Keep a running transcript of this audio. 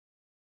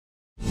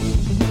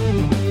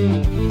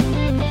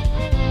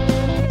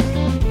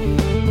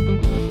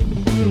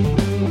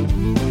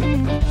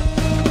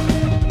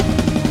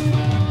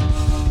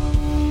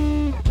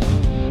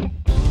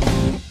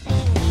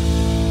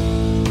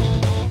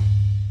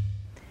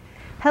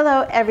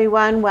Hello,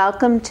 everyone.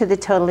 Welcome to the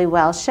Totally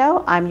Well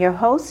Show. I'm your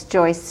host,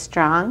 Joyce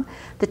Strong.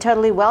 The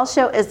Totally Well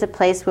Show is the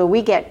place where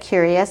we get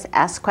curious,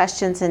 ask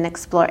questions, and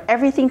explore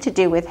everything to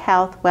do with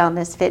health,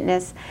 wellness,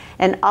 fitness,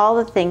 and all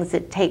the things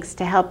it takes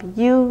to help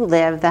you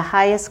live the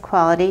highest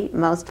quality,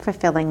 most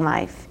fulfilling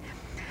life.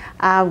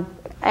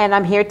 And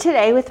I'm here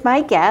today with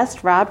my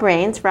guest, Rob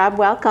Rains. Rob,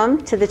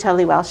 welcome to the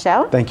Totally Well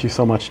Show. Thank you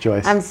so much,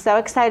 Joyce. I'm so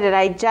excited.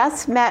 I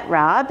just met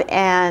Rob,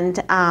 and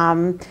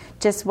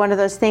just one of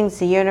those things,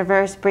 the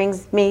universe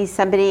brings me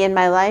somebody in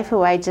my life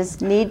who I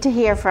just need to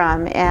hear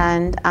from,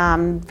 and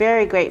I'm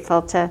very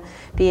grateful to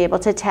be able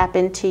to tap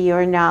into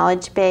your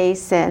knowledge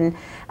base and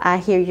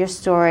hear your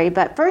story.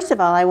 But first of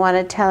all, I want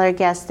to tell our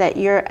guests that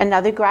you're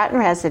another Groton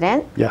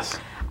resident. Yes.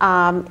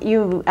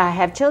 You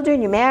have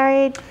children, you're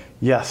married.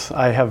 Yes,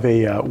 I have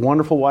a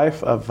wonderful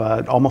wife of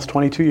almost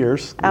 22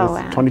 years. Oh,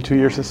 wow. 22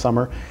 years this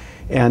summer,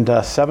 and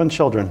 7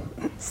 children.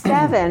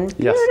 7,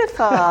 Yes.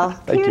 Beautiful,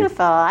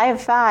 beautiful. You. I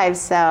have 5,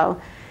 so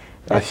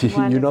that's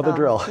you know the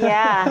drill.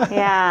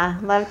 yeah,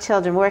 love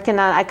children. Working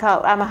on,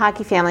 I'm a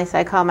hockey family, so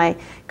I call my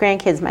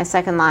grandkids my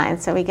second line.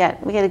 So we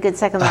get a good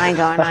second line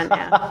going on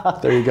now.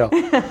 There you go.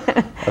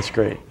 That's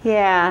great.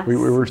 Yeah. We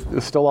were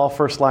still all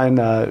first line.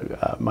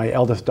 My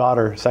eldest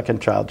daughter,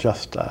 second child,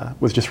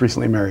 was just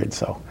recently married.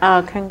 So.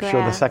 Oh, congrats.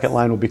 I'm sure the second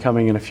line will be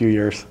coming in a few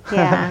years.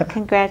 Yeah,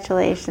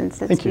 congratulations.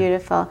 That's Thank you.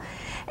 Beautiful.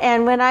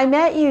 And when I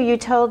met you, you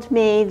told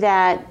me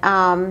that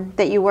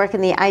that you work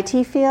in the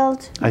IT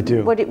field. I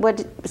do. What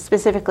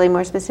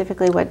more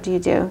specifically, what do you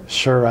do?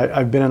 Sure.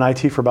 I've been in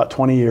IT for about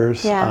 20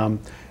 years. Yeah.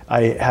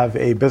 I have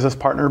a business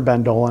partner,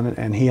 Ben Dolan,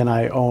 and he and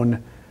I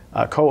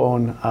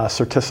co-own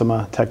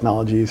Certissima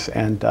Technologies,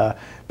 and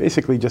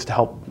basically just to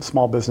help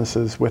small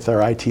businesses with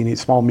their IT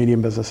needs, small,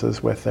 medium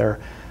businesses with their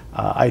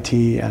IT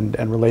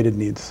and related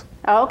needs.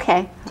 Oh,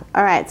 okay.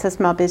 All right. So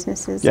small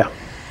businesses. Yeah.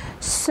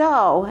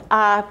 So,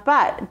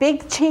 but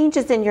big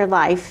changes in your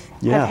life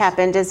have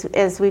happened,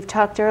 as we've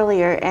talked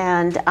earlier,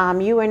 and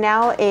you are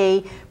now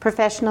a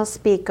professional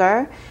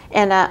speaker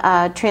and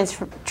a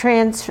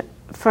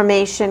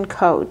transformation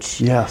coach.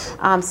 Yes.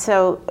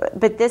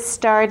 But this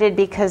started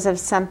because of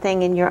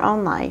something in your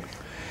own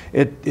life.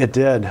 It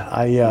did.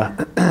 I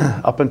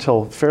up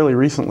until fairly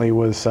recently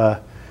was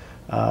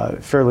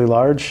fairly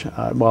large.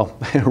 Well,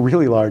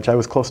 really large. I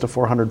was close to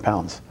 400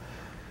 pounds,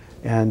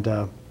 and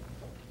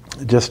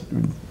just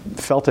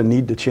felt a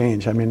need to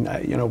change. I mean,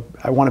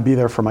 I want to be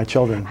there for my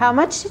children. How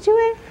much did you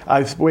weigh?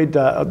 I've weighed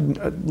a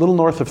little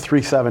north of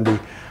 370.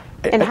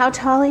 And how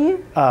tall are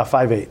you?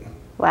 5'8".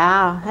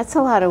 Wow, that's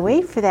a lot of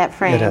weight for that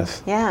frame. It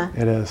is. Yeah.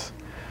 It is.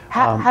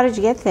 How did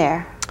you get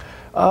there?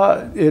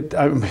 It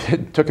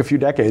took a few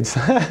decades,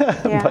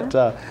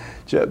 but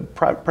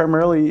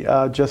primarily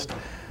just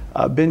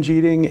binge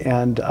eating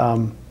and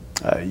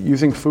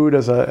using food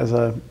as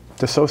a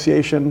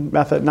dissociation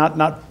method,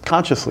 not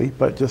consciously,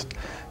 but just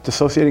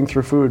dissociating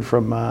through food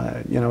from,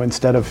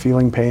 instead of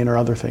feeling pain or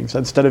other things.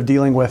 Instead of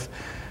dealing with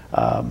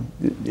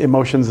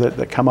emotions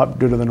that come up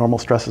due to the normal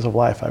stresses of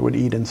life, I would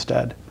eat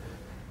instead.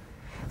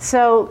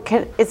 So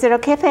is it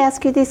okay if I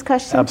ask you these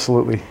questions?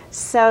 Absolutely.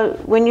 So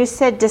when you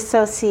said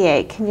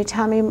dissociate, can you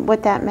tell me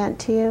what that meant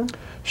to you?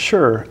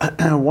 Sure.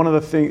 One of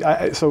the things,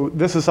 so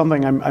this is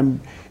something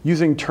I'm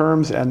using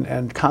terms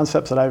and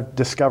concepts that I've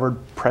discovered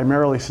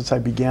primarily since I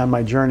began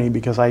my journey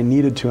because I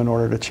needed to in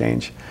order to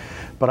change.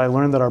 But I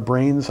learned that our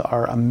brains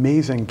are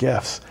amazing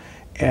gifts,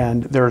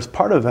 and there's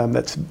part of them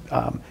that's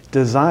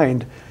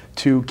designed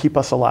to keep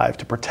us alive,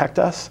 to protect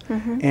us,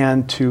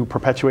 and to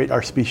perpetuate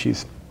our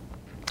species.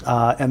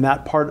 And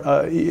that part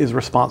is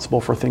responsible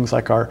for things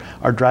like our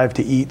drive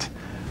to eat,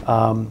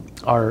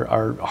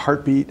 our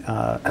heartbeat,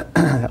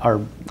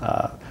 our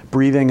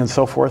breathing and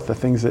so forth, the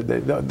things that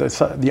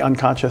the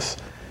unconscious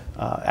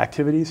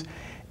activities.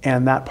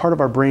 And that part of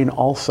our brain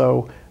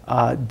also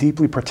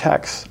deeply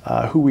protects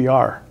who we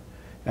are.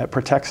 It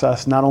protects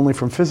us not only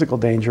from physical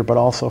danger, but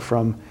also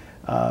from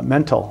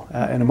mental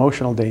and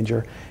emotional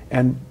danger.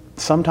 And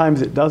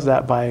sometimes it does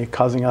that by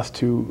causing us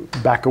to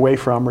back away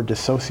from or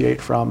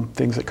dissociate from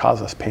things that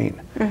cause us pain.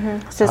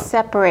 So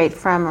separate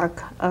from or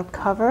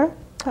cover?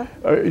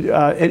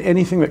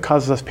 Anything that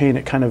causes us pain,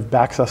 it kind of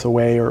backs us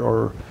away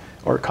or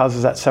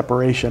causes that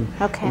separation.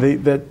 Okay.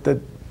 The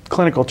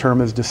clinical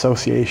term is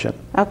dissociation.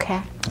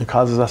 Okay. It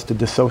causes us to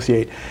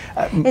dissociate.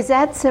 Is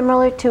that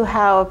similar to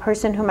how a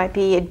person who might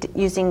be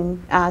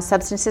using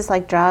substances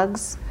like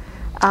drugs?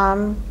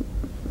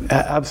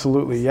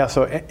 Absolutely, yeah.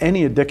 So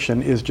any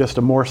addiction is just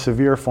a more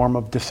severe form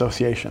of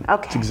dissociation.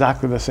 Okay. It's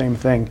exactly the same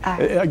thing.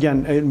 Right.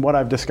 Again, in what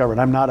I've discovered,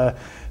 I'm not a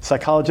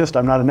psychologist,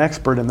 I'm not an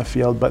expert in the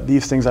field, but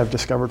these things I've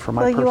discovered from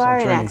my personal journey.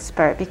 Well, you are an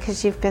expert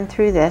because you've been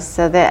through this,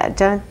 so that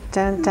don't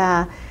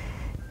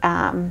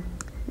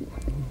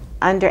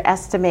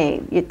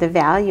underestimate the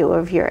value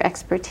of your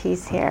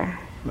expertise here.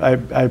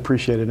 I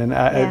appreciate it, and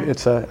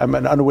I'm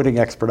an unwitting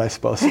expert, I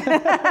suppose.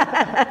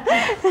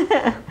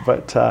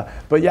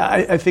 But yeah,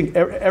 I think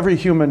every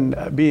human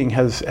being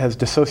has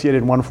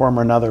dissociated in one form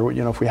or another.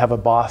 You know, if we have a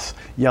boss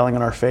yelling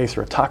in our face,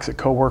 or a toxic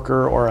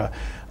coworker, or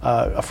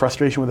a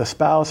frustration with a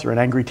spouse or an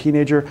angry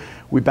teenager,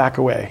 we back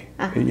away.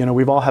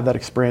 We've all had that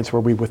experience where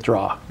we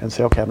withdraw and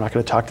say, okay, I'm not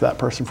going to talk to that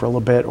person for a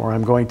little bit, or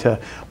I'm going to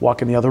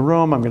walk in the other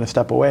room, I'm going to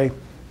step away.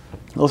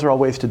 Those are all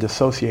ways to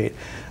dissociate.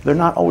 They're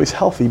not always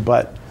healthy,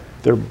 but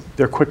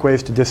they're quick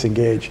ways to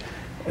disengage.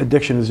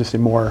 Addiction is just a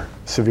more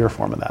severe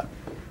form of that.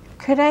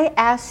 Could I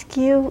ask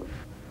you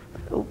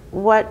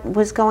what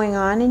was going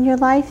on in your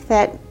life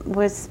that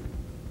was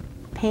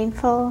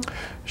painful?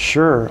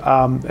 Sure.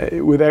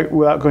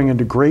 Without going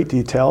into great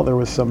detail, there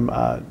was some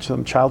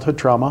childhood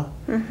trauma.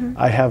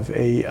 I have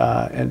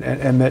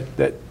and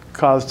that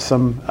caused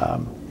some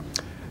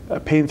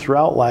pain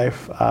throughout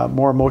life,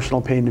 more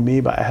emotional pain to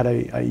me, but I had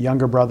a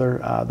younger brother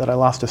that I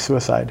lost to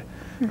suicide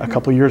a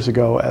couple years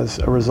ago as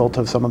a result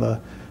of some of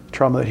the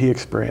trauma that he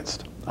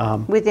experienced.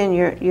 Within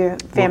your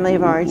family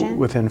of origin?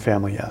 Within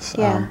family, yes.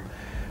 Yeah.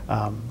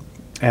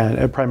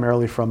 And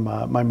primarily from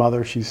my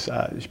mother. She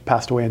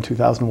passed away in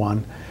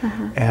 2001.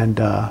 And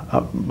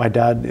my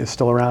dad is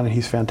still around, and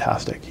he's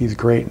fantastic. He's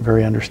great and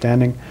very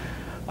understanding.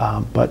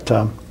 But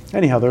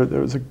anyhow, there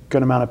was a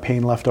good amount of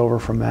pain left over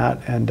from that,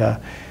 and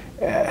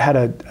had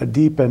a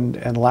deep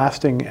and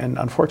lasting and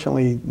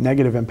unfortunately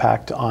negative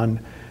impact on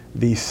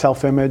the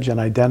self-image and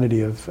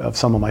identity of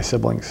some of my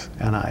siblings,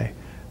 and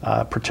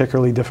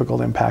particularly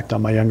difficult impact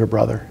on my younger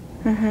brother.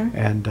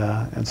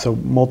 And so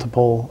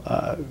multiple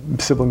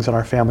siblings in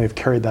our family have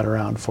carried that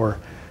around for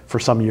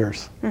some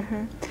years.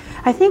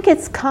 I think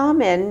it's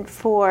common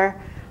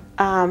for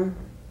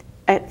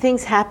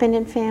things happen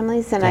in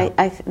families, and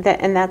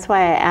and that's why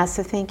I asked.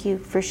 So thank you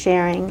for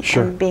sharing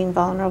and being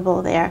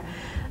vulnerable there.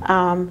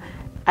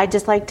 I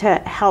just like to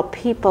help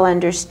people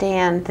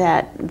understand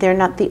that they're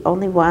not the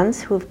only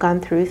ones who have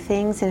gone through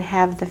things and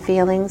have the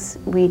feelings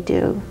we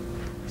do.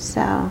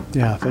 So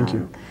yeah, thank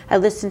you. I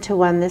listened to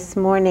one this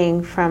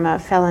morning from a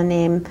fellow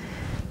named,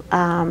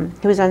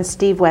 who was on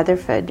Steve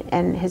Weatherford,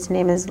 and his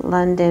name is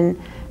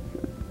London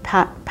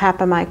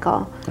Papa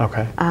Michael.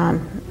 Okay.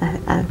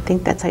 I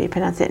think that's how you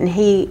pronounce it. And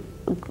he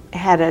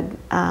had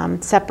a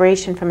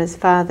separation from his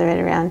father at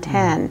around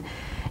 10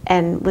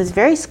 and was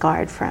very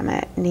scarred from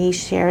it. And he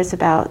shares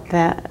about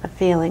the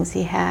feelings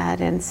he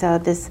had. And so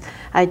this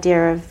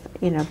idea of,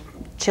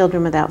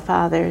 children without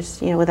fathers,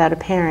 without a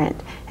parent,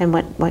 and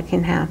what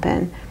can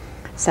happen.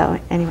 So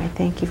anyway,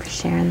 thank you for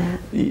sharing that.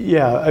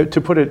 Yeah,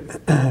 to put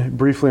it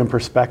briefly in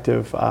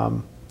perspective,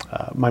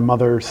 my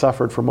mother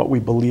suffered from what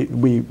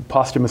we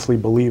posthumously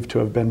believe to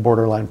have been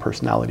borderline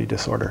personality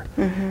disorder,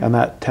 and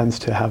that tends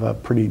to have a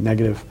pretty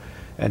negative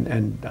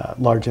and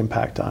large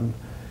impact on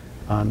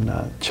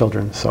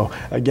children. So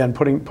again,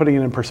 putting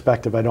it in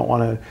perspective, I don't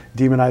want to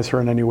demonize her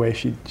in any way.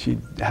 She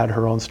had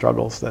her own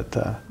struggles that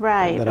I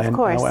now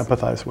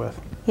empathize with.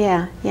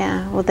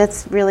 Yeah. Well,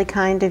 that's really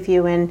kind of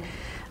you, and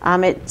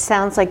it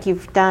sounds like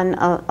you've done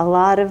a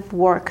lot of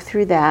work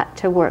through that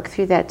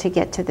to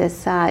get to this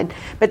side.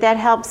 But that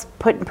helps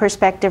put in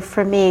perspective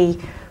for me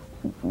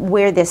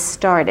where this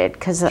started,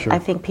 because I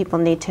think people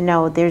need to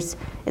know it's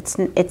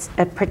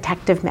a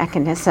protective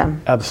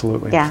mechanism.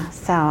 Absolutely. Yeah.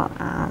 So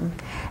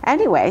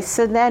anyway,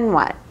 so then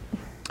what?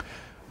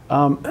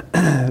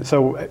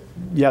 So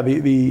yeah,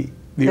 the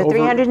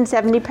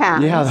 370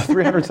 pounds. Yeah, the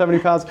 370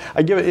 pounds.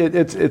 I give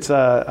it's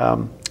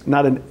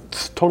not a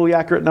totally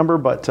accurate number,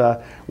 but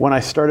when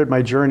I started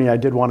my journey, I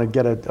did want to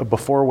get a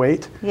before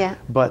weight. Yeah.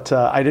 But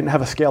I didn't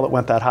have a scale that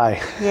went that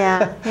high.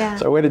 Yeah.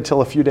 So I waited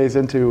till a few days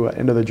into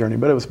the journey,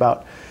 but it was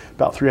about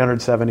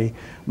 370.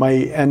 My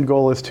end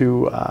goal is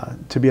to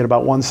be at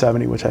about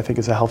 170, which I think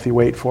is a healthy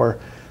weight for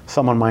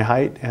someone my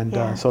height, and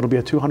so it'll be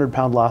a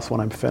 200-pound loss when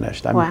I'm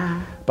finished. I'm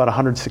about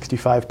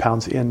 165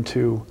 pounds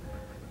into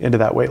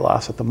that weight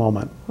loss at the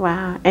moment.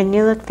 Wow, and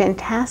you look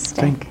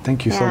fantastic.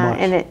 Thank you so much.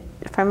 And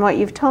from what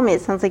you've told me,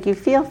 it sounds like you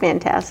feel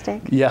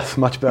fantastic. Yes,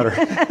 much better.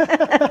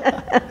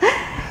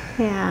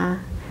 Yeah.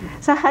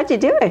 So how'd you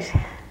do it?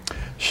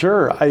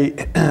 Sure.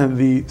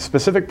 The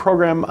specific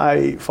program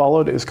I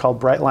followed is called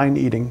Bright Line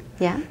Eating.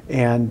 Yeah.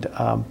 And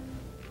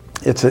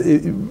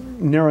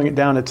narrowing it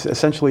down, it's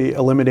essentially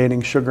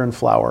eliminating sugar and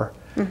flour.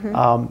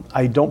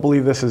 I don't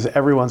believe this is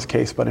everyone's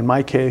case, but in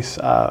my case,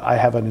 I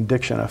have an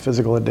addiction, a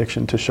physical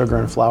addiction to sugar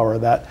and flour,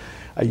 that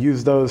I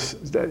use those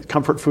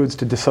comfort foods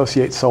to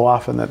dissociate so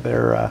often that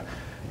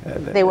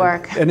they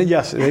work. And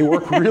yes, they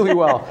work really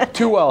well,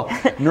 too well.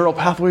 Neural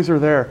pathways are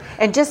there.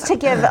 And just to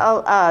give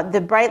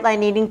the Bright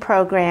Line Eating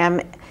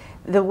program,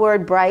 the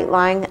word bright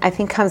line, I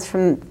think, comes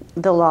from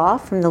the law,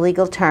 from the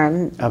legal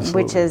term,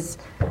 Absolutely. Which is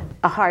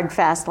a hard,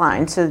 fast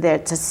line, so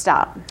that to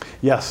stop.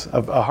 Yes,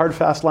 a hard,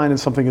 fast line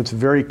is something that's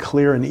very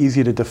clear and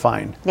easy to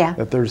define. Yeah.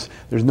 That there's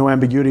no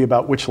ambiguity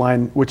about which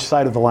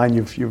side of the line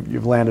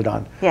you've landed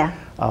on. Yeah.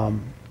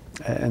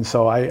 And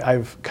so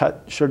I've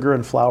cut sugar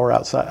and flour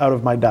out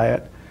of my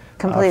diet.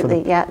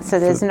 Completely, So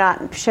there's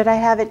not, should I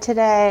have it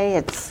today?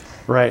 It's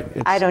right.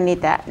 I don't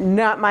need that.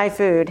 Not my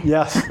food.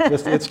 Yes,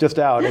 it's just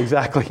out,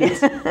 exactly.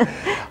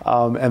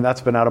 And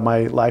that's been out of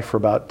my life for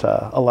about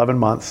 11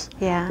 months.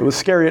 Yeah. It was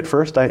scary at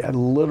first. I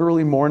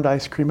literally mourned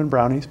ice cream and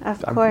brownies.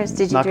 Of course.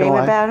 Did you dream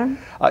about them?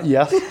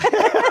 Yes.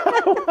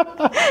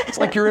 It's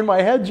like you're in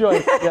my head,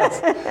 Joyce.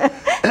 Yes,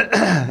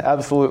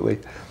 absolutely.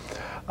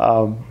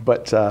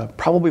 But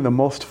probably the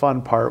most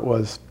fun part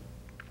was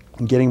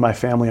getting my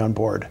family on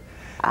board.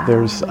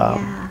 There's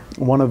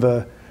one of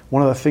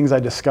the things I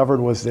discovered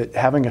was that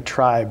having a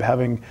tribe,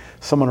 having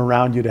someone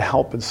around you to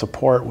help and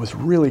support was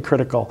really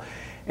critical.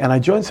 And I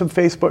joined some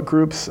Facebook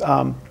groups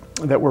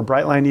that were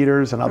Brightline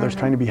eaters and others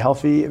trying to be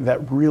healthy.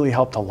 That really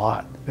helped a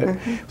lot.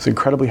 It was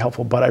incredibly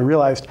helpful. But I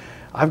realized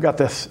I've got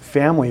this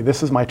family.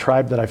 This is my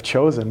tribe that I've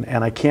chosen,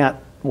 and I can't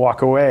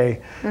walk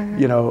away,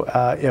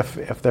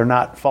 if they're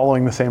not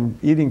following the same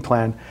eating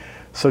plan.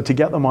 So to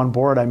get them on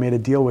board, I made a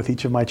deal with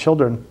each of my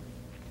children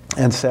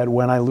and said,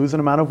 when I lose an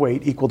amount of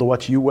weight equal to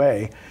what you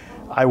weigh,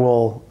 I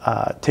will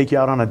take you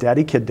out on a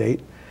daddy-kid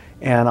date,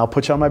 and I'll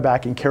put you on my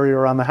back and carry you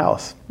around the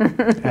house.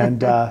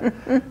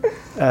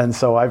 And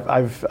so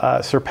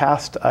I've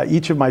surpassed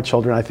each of my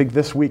children. I think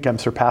this week I'm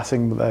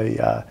surpassing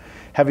the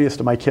heaviest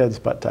of my kids,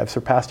 but I've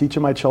surpassed each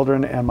of my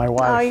children and my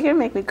wife. Oh, you're going to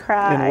make me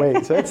cry. In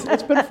weight. So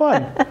it's been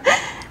fun.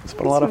 It's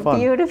been a lot of fun.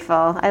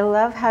 Beautiful. I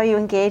love how you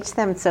engage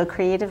them so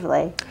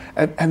creatively.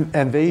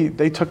 And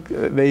they took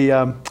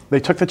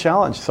the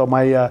challenge. So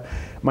my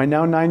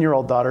now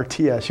 9-year-old daughter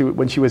Tia,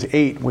 when she was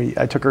 8,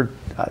 I took her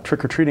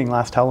trick or treating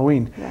last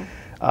Halloween.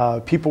 Yeah.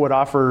 People would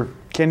offer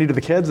candy to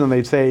the kids, and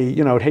they'd say,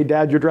 hey,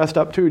 Dad, you're dressed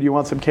up too. Do you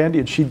want some candy?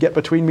 And she'd get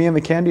between me and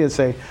the candy and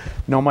say,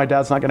 no, my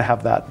dad's not going to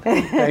have that.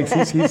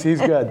 Thanks,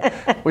 he's good.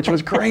 Which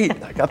was great.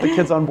 I got the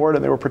kids on board,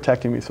 and they were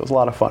protecting me, so it was a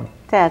lot of fun.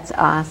 That's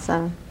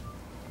awesome.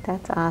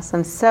 That's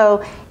awesome.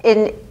 So,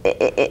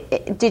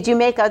 did you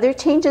make other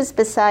changes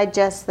beside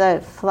just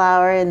the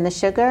flour and the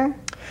sugar?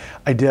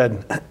 I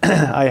did.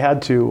 I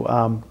had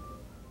to.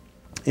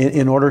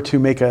 In order to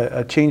make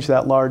a change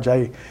that large,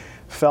 I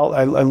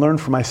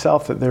learned for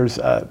myself that there's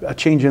a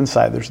change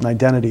inside. There's an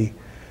identity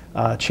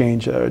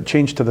change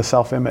to the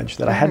self-image,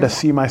 that I had to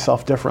see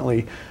myself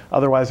differently.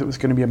 Otherwise, it was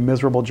going to be a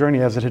miserable journey,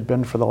 as it had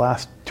been for the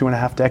last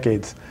 2.5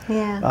 decades.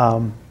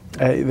 Yeah.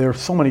 There were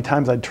so many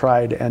times I'd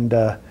tried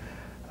and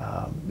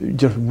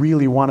just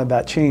really wanted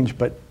that change,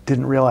 but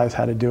didn't realize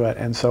how to do it.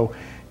 And so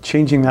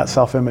changing that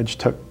self-image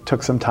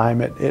took some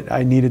time.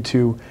 I needed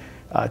to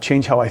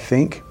change how I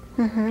think,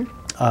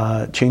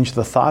 change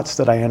the thoughts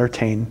that I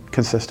entertain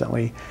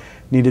consistently,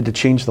 needed to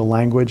change the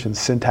language and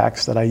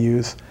syntax that I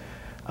use,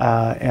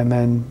 and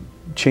then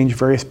change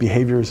various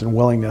behaviors and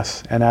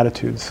willingness and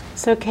attitudes.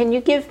 So can you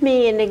give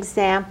me an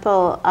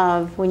example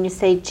of when you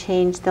say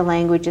change the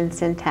language and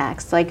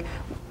syntax, like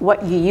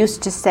what you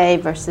used to say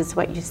versus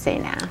what you say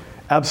now?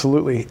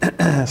 Absolutely.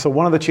 So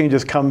one of the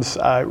changes comes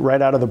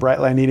right out of the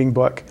Brightline Eating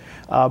book,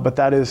 but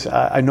that is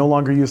I no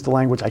longer use the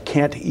language, I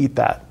can't eat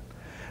that.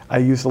 I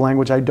use the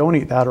language, I don't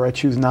eat that, or I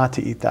choose not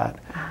to eat that.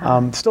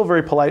 Still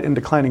very polite in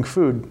declining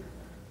food,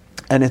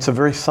 and it's a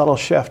very subtle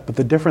shift, but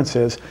the difference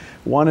is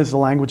one is the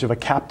language of a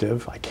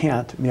captive, I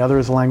can't, and the other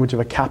is the language of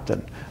a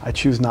captain, I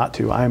choose not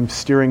to. I'm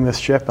steering this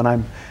ship, and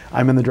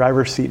I'm in the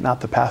driver's seat,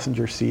 not the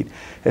passenger seat.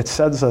 It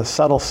sends a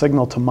subtle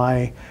signal to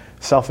my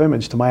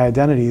self-image, to my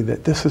identity,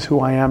 that this is who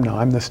I am now.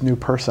 I'm this new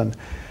person.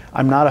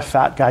 I'm not a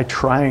fat guy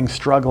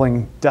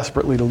struggling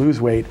desperately to lose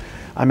weight.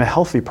 I'm a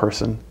healthy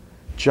person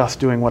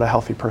just doing what a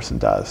healthy person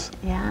does.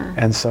 Yeah.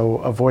 And so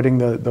avoiding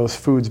those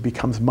foods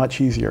becomes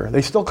much easier.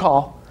 They still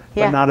call,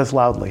 but not as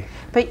loudly.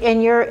 But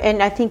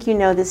and I think you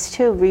know this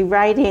too,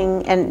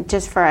 rewriting, and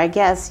just for I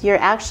guess, you're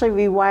actually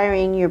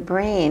rewiring your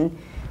brain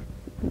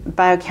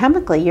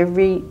biochemically.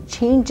 You're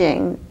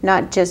changing,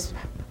 not just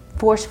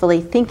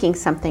forcefully thinking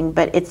something,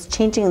 but it's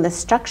changing the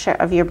structure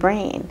of your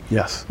brain.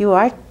 Yes. You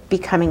are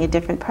becoming a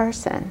different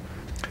person.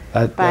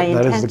 That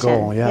is the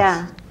goal, yes.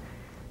 Yeah.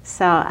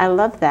 So I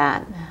love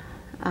that.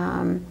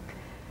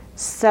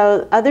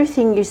 So other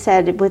thing you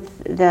said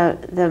with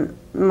the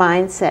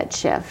mindset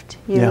shift,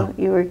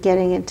 you were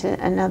getting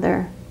into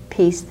another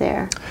piece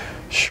there.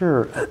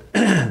 Sure.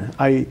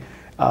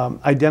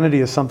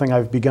 Identity is something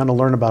I've begun to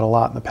learn about a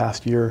lot in the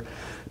past year.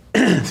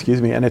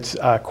 Excuse me, and it's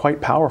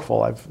quite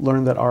powerful. I've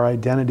learned that our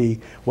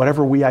identity,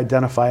 whatever we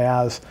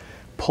identify as,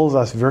 pulls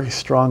us very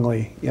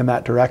strongly in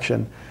that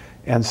direction.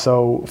 And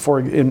so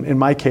in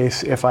my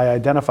case, if I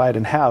identified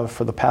and have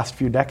for the past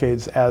few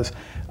decades as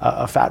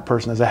a fat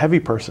person, as a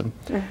heavy person,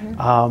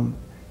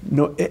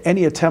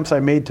 any attempts I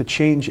made to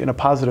change in a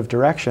positive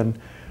direction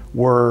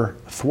were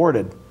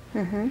thwarted.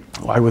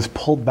 I was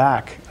pulled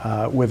back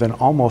with an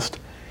almost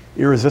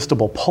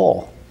irresistible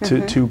pull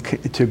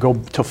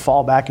to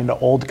fall back into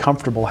old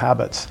comfortable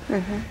habits.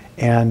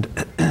 And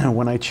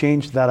when I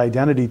changed that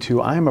identity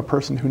to I'm a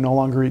person who no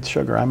longer eats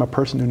sugar, I'm a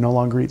person who no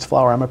longer eats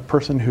flour, I'm a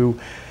person who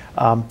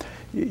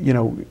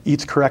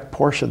eats correct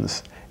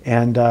portions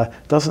and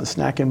doesn't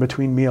snack in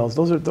between meals.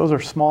 Those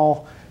are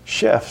small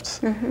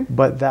shifts,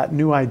 but that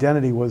new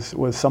identity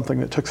was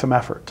something that took some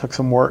effort, took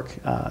some work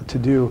to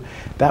do.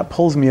 That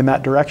pulls me in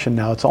that direction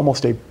now. It's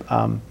almost it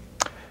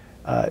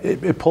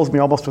pulls me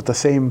almost with the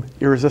same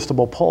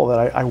irresistible pull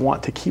that I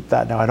want to keep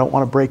that now. I don't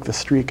want to break the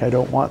streak. I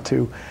don't want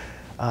to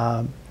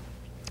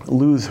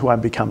lose who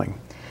I'm becoming.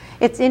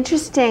 It's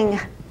interesting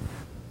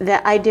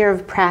the idea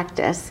of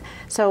practice.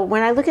 So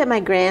when I look at my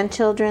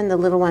grandchildren, the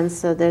little ones,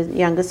 so the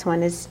youngest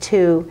one is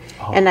 2,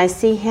 and I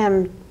see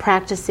him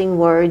practicing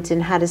words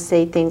and how to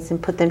say things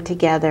and put them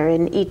together,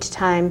 and each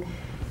time,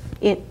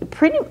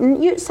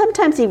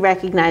 sometimes he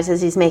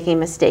recognizes he's making a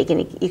mistake,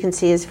 and you can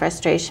see his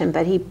frustration,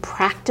 but he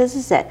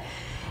practices it.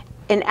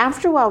 And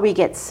after a while, we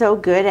get so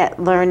good at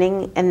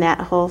learning, and that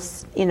whole,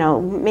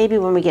 maybe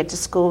when we get to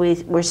school,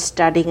 we're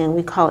studying and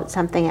we call it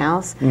something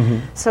else.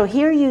 So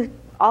here you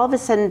all of a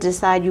sudden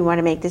decide you want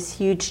to make this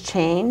huge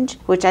change,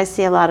 which I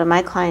see a lot of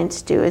my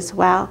clients do as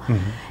well,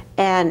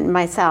 and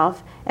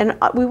myself. And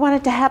we want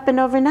it to happen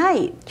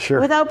overnight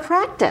without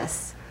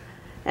practice.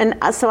 And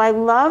so I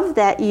love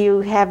that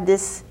you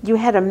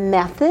had a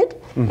method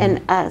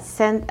and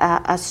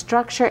a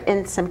structure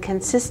and some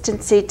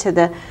consistency to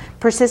the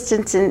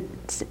persistency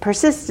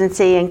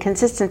and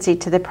consistency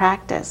to the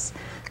practice,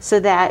 so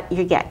that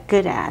you get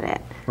good at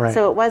it. Right.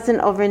 So it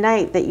wasn't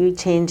overnight that you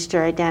changed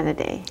your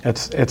identity.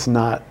 It's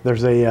not.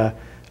 There's a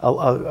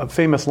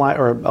famous line,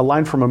 or a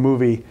line from a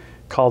movie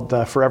called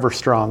Forever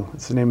Strong.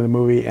 It's the name of the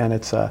movie, and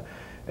it's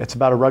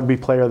about a rugby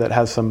player that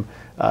has some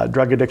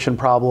drug addiction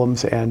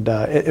problems, and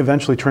it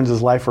eventually turns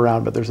his life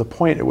around. But there's a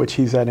point at which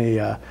he's in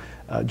a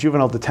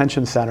juvenile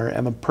detention center,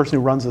 and the person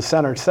who runs the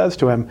center says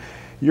to him,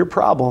 "Your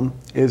problem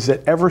is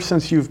that ever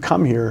since you've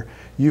come here,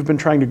 you've been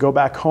trying to go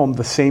back home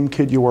the same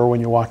kid you were when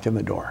you walked in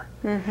the door."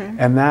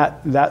 And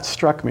that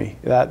struck me.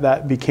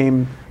 That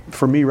became,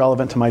 for me,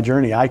 relevant to my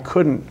journey. I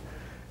couldn't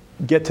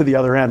get to the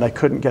other end. I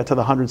couldn't get to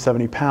the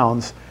 170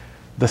 pounds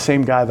the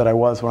same guy that I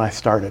was when I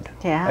started.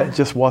 It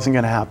just wasn't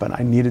going to happen.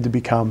 I needed to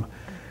become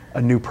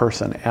a new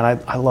person, and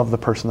I love the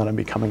person that I'm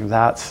becoming.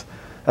 That's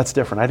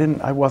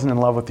different. I wasn't in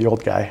love with the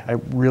old guy. I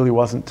really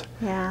wasn't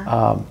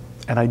an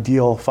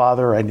ideal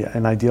father,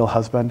 an ideal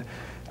husband.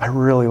 I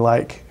really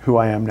like who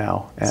I am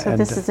now. So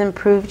this has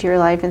improved your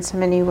life in so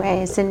many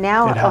ways, and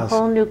now a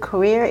whole new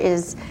career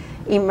is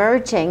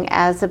emerging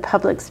as a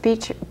public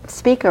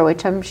speaker,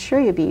 which I'm sure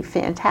you'd be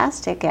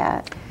fantastic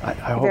at. I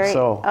hope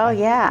so. Oh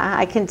yeah,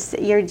 I can.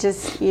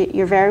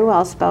 You're very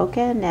well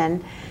spoken,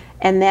 and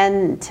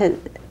then to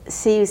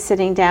see you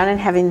sitting down and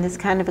having this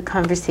kind of a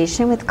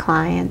conversation with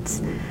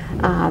clients,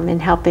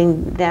 and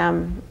helping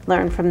them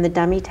learn from the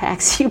dummy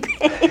tax you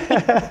pay.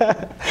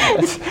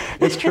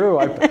 It's true.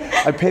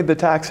 I paid the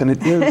tax, and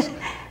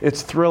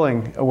it's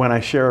thrilling when I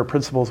share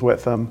principles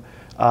with them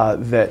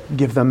that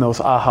give them those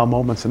aha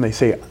moments, and they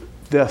say,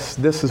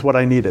 This is what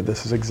I needed.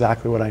 This is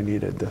exactly what I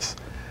needed.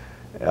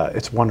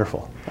 It's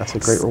wonderful. That's a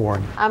great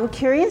reward. I'm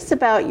curious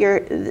about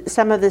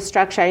some of the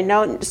structure. I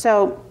know.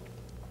 So,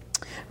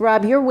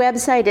 Rob, your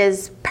website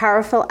is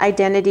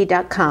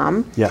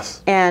powerfulidentity.com.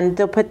 Yes. And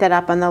they'll put that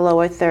up on the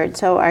lower third,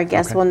 so our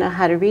guests will know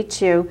how to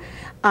reach you.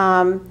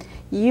 When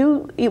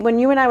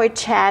you and I were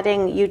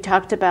chatting, you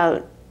talked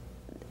about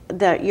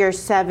your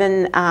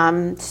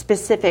 7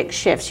 specific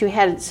shifts. You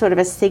had sort of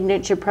a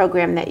signature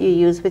program that you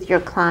use with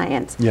your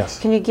clients. Yes.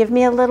 Can you give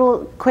me a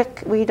little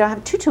quick? We don't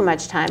have too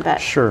much time, but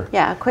sure.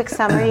 Yeah, a quick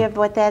summary of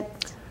what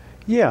that.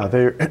 Yeah,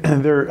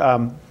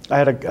 I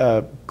had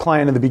a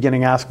client in the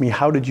beginning ask me,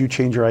 "How did you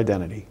change your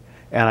identity?"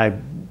 And I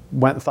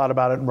went and thought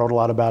about it and wrote a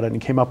lot about it and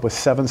came up with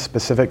 7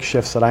 specific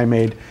shifts that I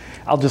made.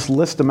 I'll just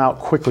list them out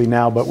quickly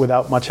now, but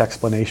without much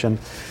explanation.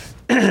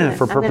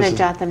 For purposes. I'm going to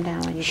jot them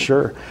down.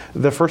 Sure.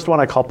 The first one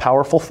I call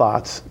powerful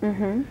thoughts.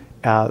 The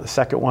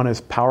second one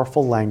is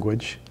powerful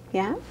language.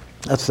 Yeah.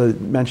 That's the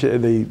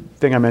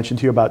thing I mentioned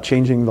to you about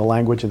changing the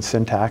language and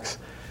syntax.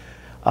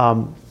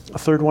 A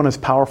third one is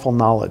powerful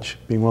knowledge,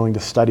 being willing to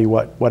study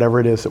whatever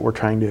it is that we're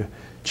trying to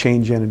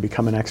change in and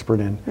become an expert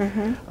in.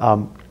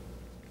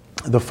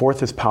 The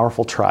fourth is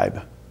powerful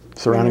tribe,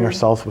 surrounding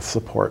ourselves with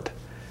support.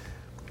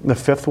 The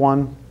fifth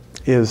one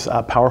is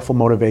powerful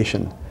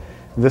motivation.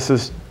 This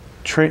is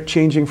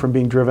changing from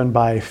being driven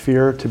by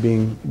fear to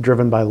being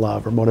driven by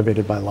love or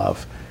motivated by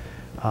love.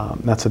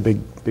 That's a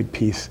big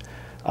piece.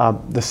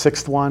 The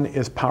sixth one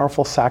is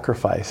powerful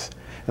sacrifice.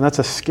 And that's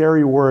a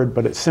scary word,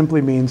 but it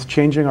simply means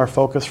changing our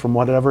focus from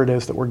whatever it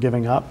is that we're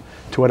giving up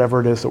to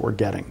whatever it is that we're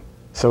getting.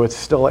 So it's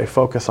still a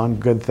focus on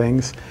good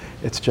things.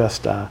 It's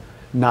just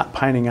not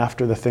pining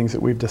after the things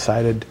that we've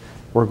decided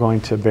we're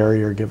going to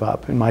bury or give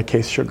up. In my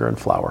case, sugar and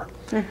flour.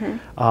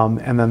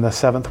 And then the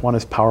seventh one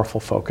is powerful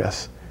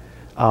focus.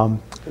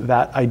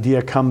 That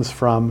idea comes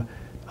from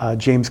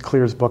James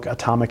Clear's book,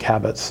 Atomic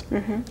Habits,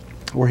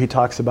 where he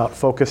talks about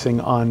focusing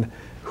on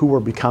who we're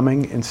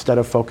becoming instead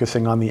of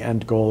focusing on the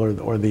end goal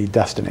or the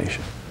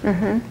destination.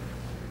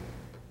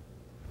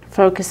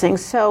 Focusing.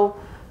 So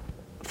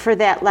for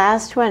that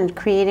last one,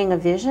 creating a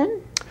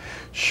vision?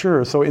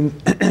 Sure. So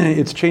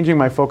it's changing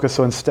my focus.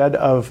 So instead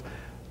of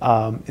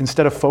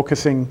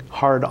focusing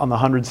hard on the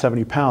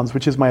 170 pounds,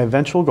 which is my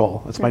eventual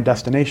goal, it's my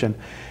destination,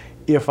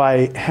 if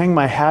I hang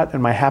my hat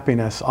and my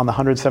happiness on the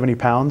 170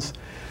 pounds,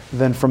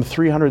 then from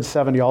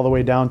 370 all the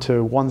way down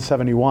to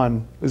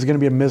 171 is going to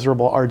be a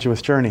miserable, arduous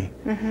journey.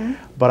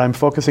 But I'm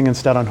focusing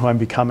instead on who I'm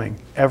becoming.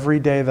 Every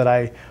day that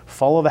I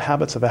follow the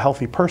habits of a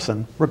healthy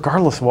person,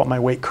 regardless of what my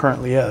weight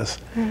currently is,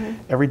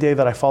 every day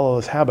that I follow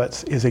those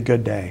habits is a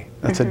good day.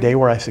 That's a day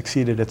where I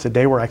succeeded. It's a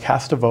day where I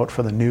cast a vote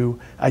for the new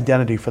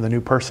identity, for the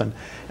new person.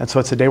 And so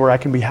it's a day where I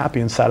can be happy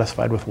and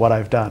satisfied with what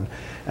I've done.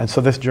 And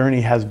so this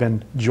journey has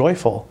been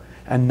joyful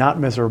and not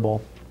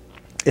miserable.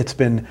 It's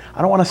been,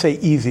 I don't want to say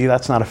easy,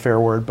 that's not a fair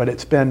word, but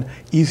it's been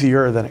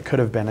easier than it could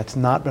have been. It's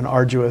not been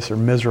arduous or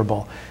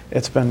miserable.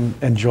 It's been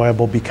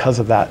enjoyable because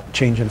of that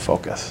change in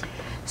focus.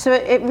 So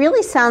it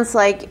really sounds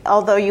like,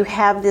 although you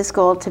have this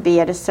goal to be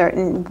at a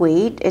certain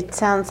weight, it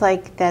sounds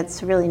like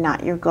that's really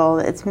not your goal.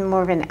 It's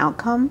more of an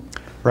outcome.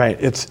 Right.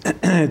 It's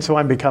who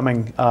I'm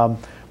becoming.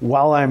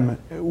 While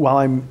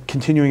I'm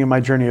continuing in my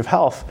journey of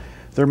health,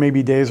 there may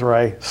be days where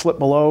I slip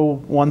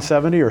below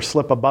 170 or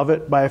slip above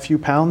it by a few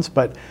pounds,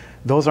 but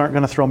those aren't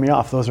going to throw me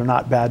off. Those are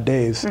not bad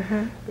days.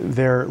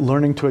 They're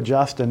learning to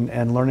adjust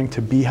and learning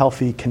to be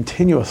healthy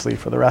continuously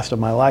for the rest of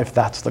my life.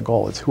 That's the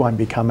goal. It's who I'm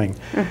becoming.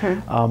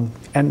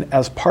 And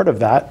as part of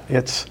that,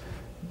 it's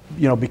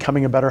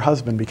becoming a better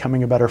husband,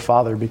 becoming a better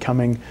father,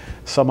 becoming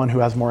someone who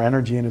has more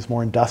energy and is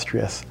more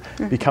industrious,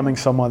 becoming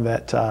someone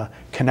that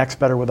connects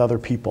better with other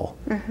people,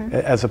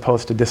 as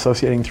opposed to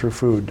dissociating through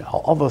food.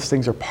 All those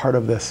things are part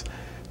of this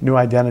new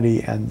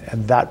identity, and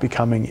that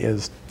becoming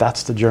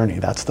that's the journey,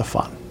 that's the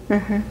fun.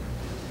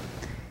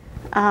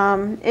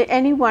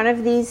 Any one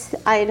of these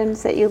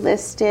items that you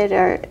listed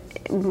are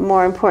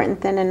more important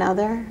than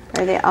another?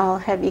 Or they all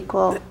have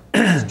equal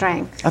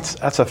strength?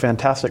 That's a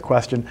fantastic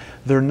question.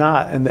 They're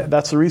not, and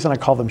that's the reason I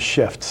call them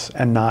shifts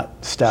and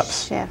not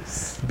steps.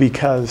 Shifts.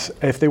 Because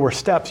if they were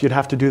steps, you'd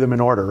have to do them in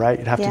order, right?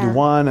 You'd have to do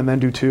 1 and then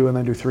do 2 and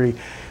then do 3.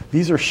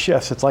 These are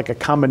shifts. It's like a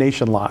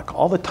combination lock.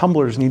 All the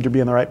tumblers need to be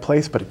in the right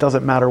place, but it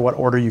doesn't matter what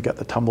order you get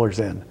the tumblers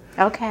in.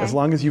 Okay. As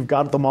long as you've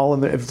got them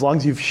all as long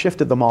as you've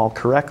shifted them all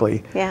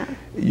correctly,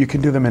 you can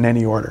do them in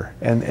any order.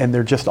 And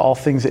they're just all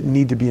things that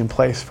need to be in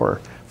place for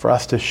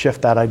us to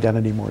shift that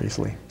identity more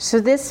easily. So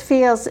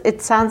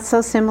it sounds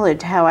so similar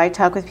to how I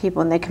talk with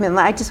people and they come in,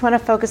 I just want to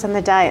focus on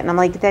the diet. And I'm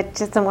like, that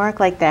doesn't work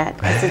like that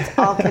because it's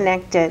all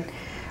connected.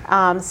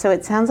 So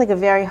it sounds like a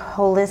very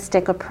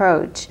holistic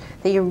approach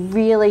that you're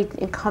really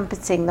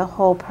encompassing the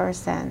whole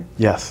person.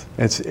 Yes,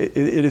 it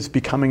is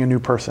becoming a new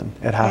person.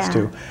 It has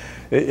to.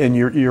 And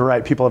you're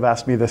right. People have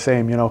asked me the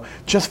same.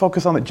 Just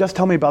focus on it. Just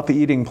tell me about the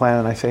eating plan.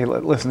 And I say,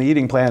 listen, the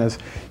eating plan is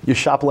you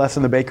shop less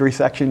in the bakery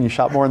section, you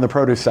shop more in the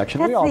produce section.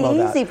 That's we all know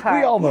the that. easy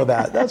part. We all know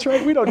that. That's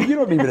right. You don't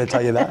need me to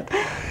tell you that.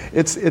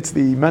 It's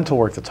the mental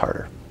work that's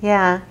harder.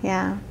 Yeah.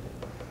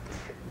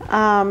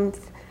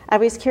 I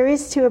was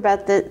curious too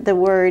about the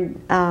word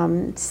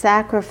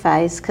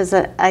sacrifice, because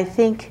I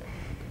think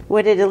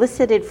what it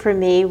elicited for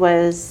me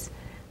was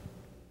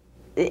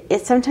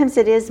sometimes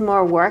it is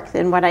more work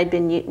than what I'd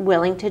been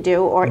willing to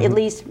do, or at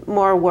least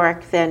more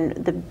work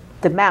than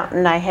the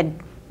mountain I had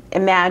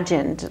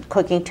imagined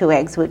cooking 2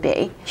 eggs would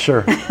be.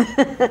 Sure.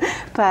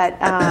 But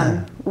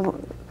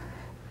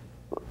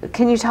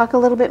can you talk a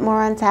little bit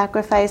more on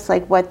sacrifice,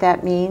 like what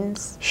that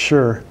means?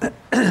 Sure.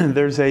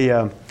 There's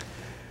a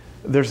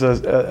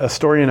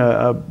story in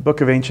a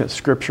book of ancient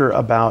scripture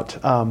about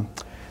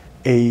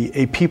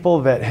a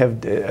people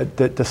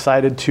that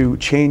decided to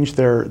change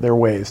their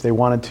ways. They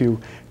wanted to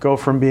go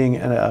from being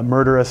a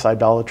murderous,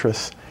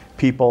 idolatrous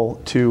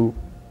people to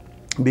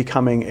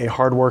becoming a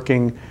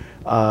hardworking,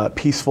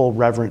 peaceful,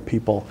 reverent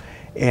people.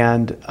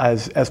 And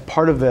as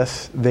part of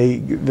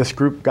this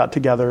group got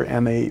together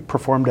and they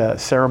performed a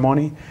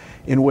ceremony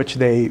in which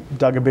they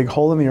dug a big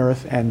hole in the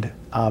earth and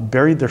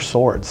buried their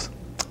swords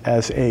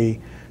as a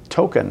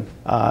token.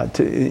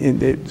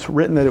 It's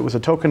written that it was a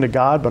token to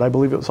God, but I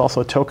believe it was also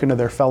a token to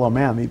their fellow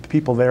man, the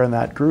people there in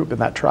that group, in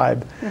that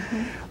tribe,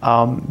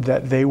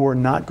 that they were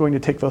not going to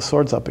take those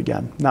swords up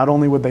again. Not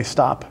only would they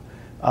stop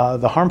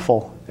the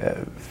harmful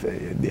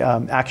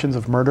actions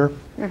of murder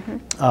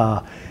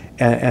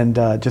and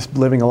just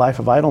living a life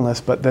of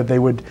idleness, but that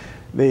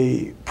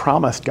they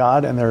promised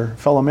God and their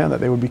fellow man that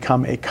they would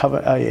become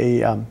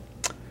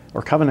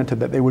covenanted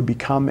that they would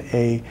become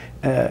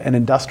an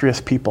industrious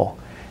people,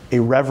 a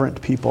reverent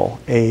people,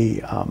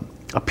 a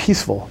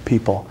peaceful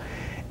people.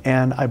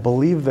 And I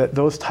believe that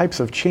those types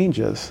of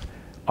changes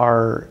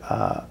are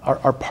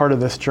part of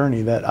this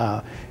journey,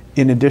 that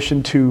in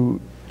addition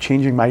to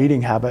changing my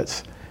eating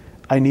habits,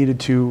 I needed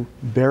to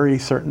bury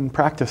certain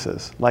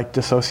practices like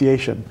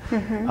dissociation.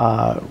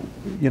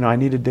 I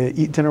needed to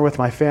eat dinner with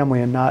my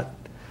family and not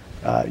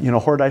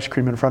hoard ice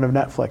cream in front of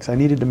Netflix. I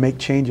needed to make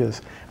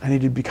changes. I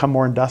needed to become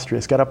more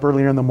industrious, get up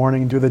earlier in the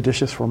morning and do the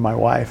dishes for my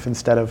wife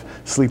instead of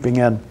sleeping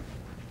in.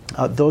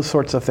 Those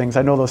sorts of things.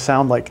 I know those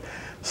sound like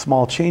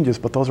small changes,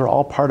 but those are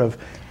all part of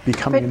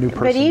becoming a new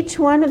person. But each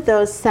one of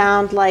those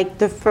sound like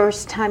the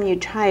first time you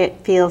try it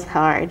feels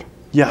hard.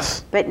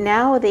 Yes. But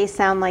now they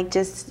sound like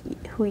just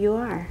who you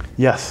are.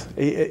 Yes.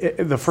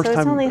 The first so it's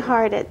time, only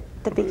hard at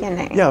the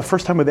beginning. Yeah, the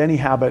first time with any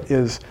habit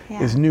is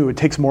new. It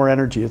takes more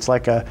energy. It's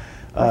like a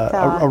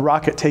a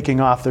rocket taking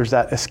off, there's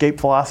that escape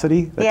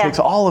velocity that takes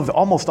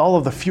almost all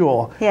of the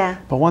fuel. Yeah.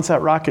 But once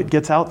that rocket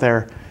gets out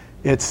there,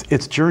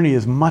 its journey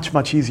is much,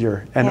 much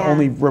easier and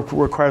only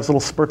requires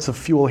little spurts of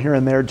fuel here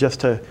and there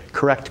just to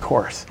correct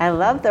course. I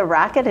love the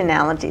rocket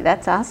analogy.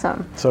 That's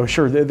awesome. So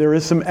sure, there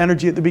is some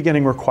energy at the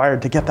beginning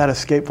required to get that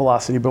escape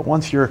velocity, but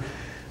once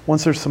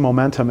there's some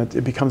momentum,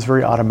 it becomes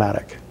very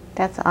automatic.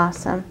 That's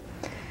awesome.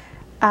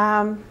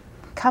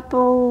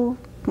 Couple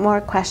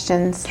more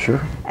questions.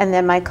 Sure. And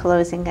then my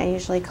closing. I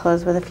usually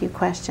close with a few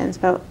questions,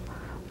 but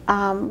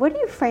what are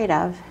you afraid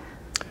of?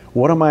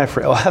 What am I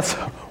afraid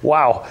of?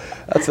 Wow,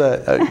 that's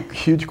a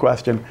huge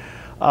question.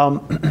 I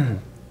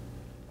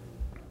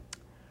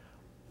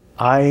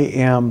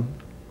am,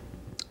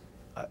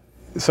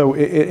 so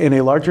in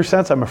a larger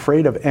sense, I'm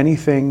afraid of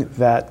anything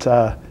that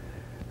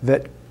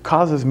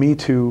causes me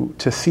to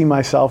see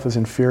myself as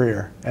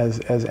inferior,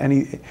 as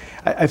any.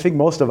 I think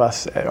most of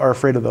us are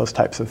afraid of those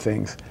types of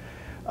things.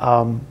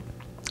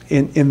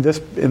 In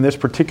this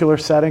particular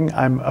setting,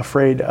 I'm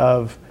afraid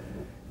of,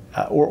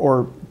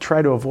 or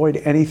try to avoid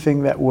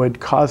anything that would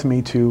cause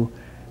me to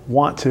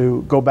want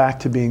to go back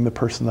to being the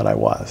person that I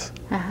was.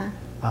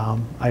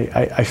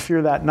 I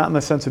fear that, not in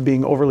the sense of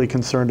being overly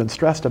concerned and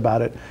stressed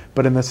about it,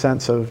 but in the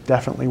sense of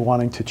definitely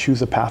wanting to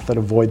choose a path that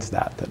avoids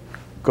that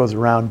goes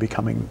around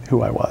becoming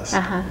who I was.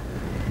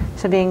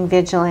 So being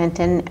vigilant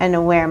and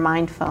aware,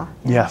 mindful.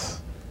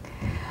 Yes.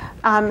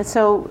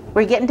 So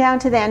we're getting down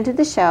to the end of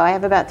the show. I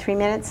have about 3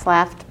 minutes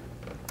left.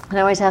 And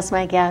I always ask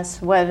my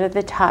guests, what are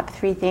the top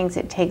 3 things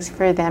it takes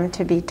for them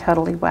to be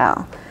totally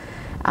well?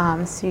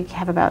 So you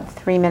have about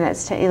 3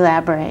 minutes to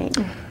elaborate.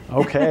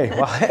 Okay,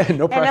 well,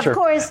 no pressure. And of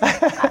course,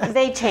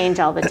 they change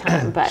all the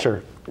time, but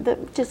sure.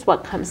 Just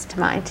what comes to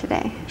mind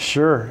today?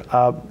 Sure.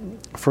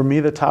 For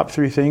me, the top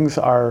 3 things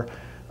are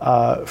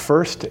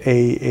first,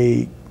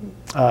 a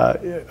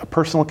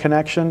personal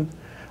connection,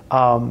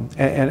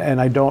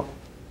 and I don't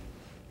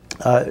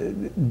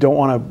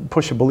want to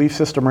push a belief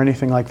system or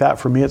anything like that.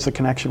 For me, it's a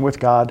connection with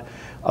God.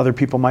 Other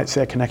people might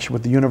say a connection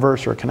with the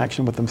universe or a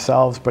connection with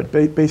themselves, but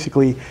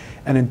basically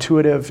an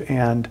intuitive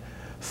and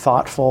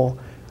thoughtful,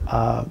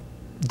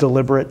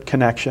 deliberate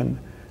connection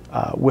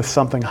with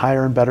something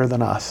higher and better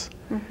than us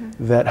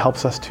that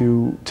helps us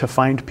to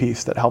find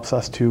peace, that helps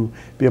us to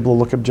be able to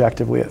look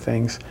objectively at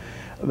things.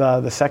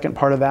 The second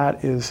part of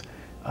that is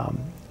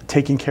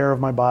taking care of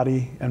my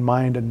body and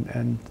mind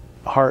and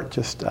heart,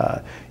 just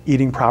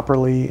eating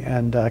properly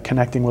and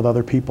connecting with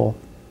other people.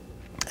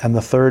 And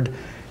the third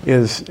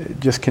is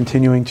just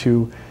continuing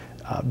to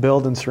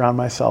build and surround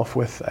myself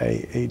with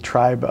a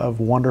tribe of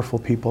wonderful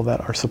people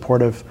that are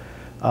supportive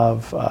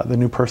of the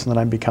new person that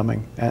I'm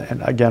becoming.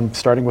 And again,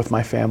 starting with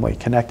my family,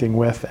 connecting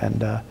with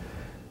and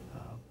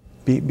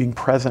being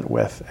present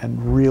with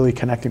and really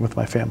connecting with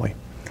my family.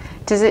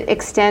 Does it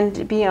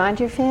extend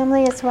beyond your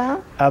family as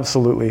well?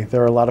 Absolutely.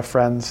 There are a lot of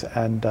friends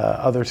and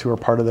others who are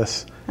part of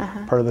this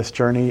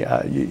journey.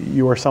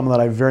 You are someone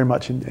that I very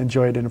much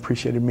enjoyed and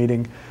appreciated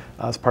meeting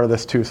as part of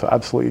this too. So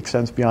absolutely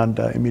extends beyond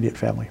immediate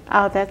family.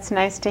 Oh, that's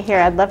nice to hear.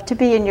 I'd love to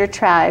be in your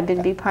tribe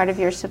and be part of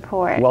your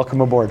support.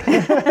 Welcome aboard.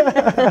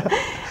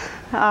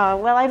 Oh,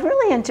 well, I've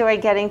really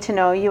enjoyed getting to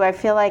know you. I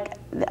feel like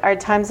our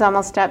time's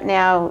almost up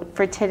now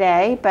for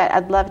today, but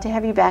I'd love to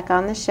have you back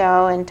on the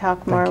show and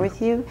talk more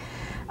with you.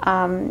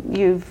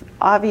 You've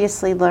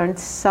obviously learned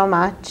so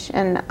much,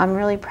 and I'm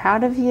really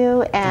proud of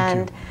you.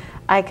 And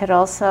I could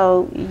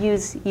also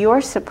use your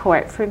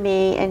support for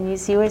me and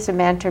use you as a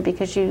mentor,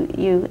 because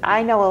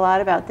I know a lot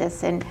about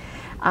this, and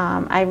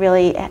I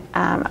really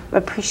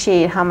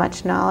appreciate how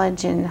much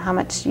knowledge and how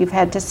much you've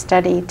had to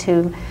study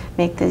to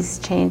make these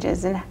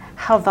changes, and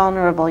how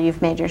vulnerable you've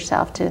made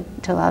yourself to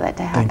allow that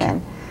to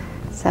happen.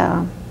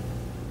 So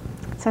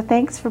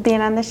thanks for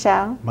being on the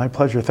show. My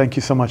pleasure. Thank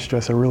you so much,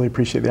 Joyce. I really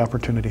appreciate the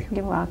opportunity.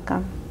 You're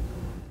welcome.